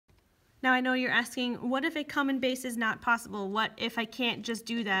Now I know you're asking, what if a common base is not possible? What if I can't just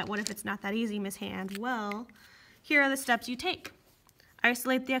do that? What if it's not that easy, Miss Hand? Well, here are the steps you take.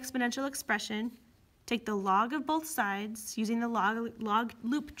 Isolate the exponential expression. Take the log of both sides using the log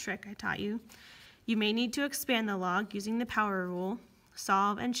loop trick I taught you. You may need to expand the log using the power rule.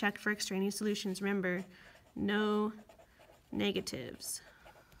 Solve and check for extraneous solutions. Remember, no negatives.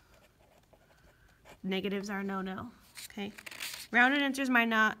 Negatives are no-no, okay? Rounded answers might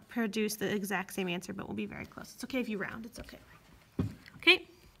not produce the exact same answer, but we'll be very close. It's okay if you round, it's okay. Okay,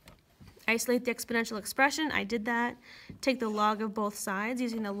 isolate the exponential expression. I did that. Take the log of both sides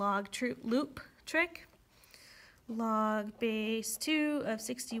using the log loop trick. Log base 2 of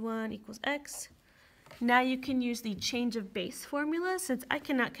 61 equals x. Now you can use the change of base formula since I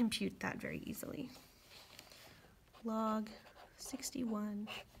cannot compute that very easily. Log 61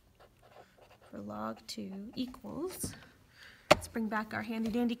 for log 2 equals, let's bring back our handy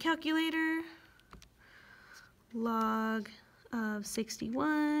dandy calculator, log of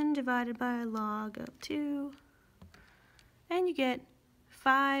 61 divided by log of 2, and you get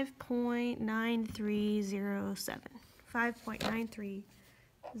 5.9307. 5.9307.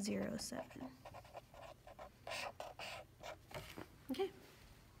 Okay.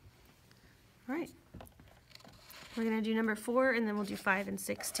 All right. We're going to do number 4, and then we'll do 5 and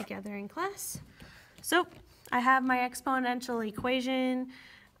 6 together in class. So I have my exponential equation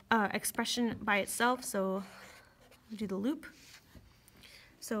expression by itself, so I'll do the loop.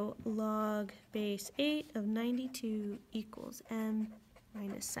 So log base 8 of 92 equals m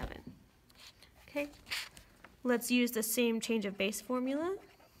minus 7. Okay, let's use the same change of base formula.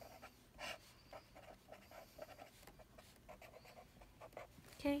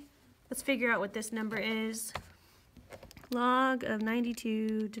 Okay, let's figure out what this number is. Log of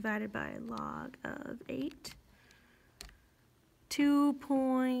 92 divided by log of 8.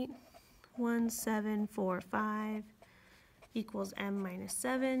 2.1745 equals m minus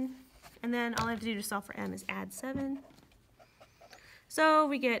 7. And then all I have to do to solve for m is add 7. So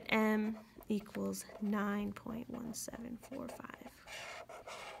we get m equals 9.1745.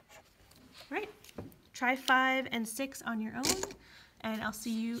 Right, try 5 and 6 on your own, and I'll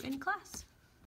see you in class.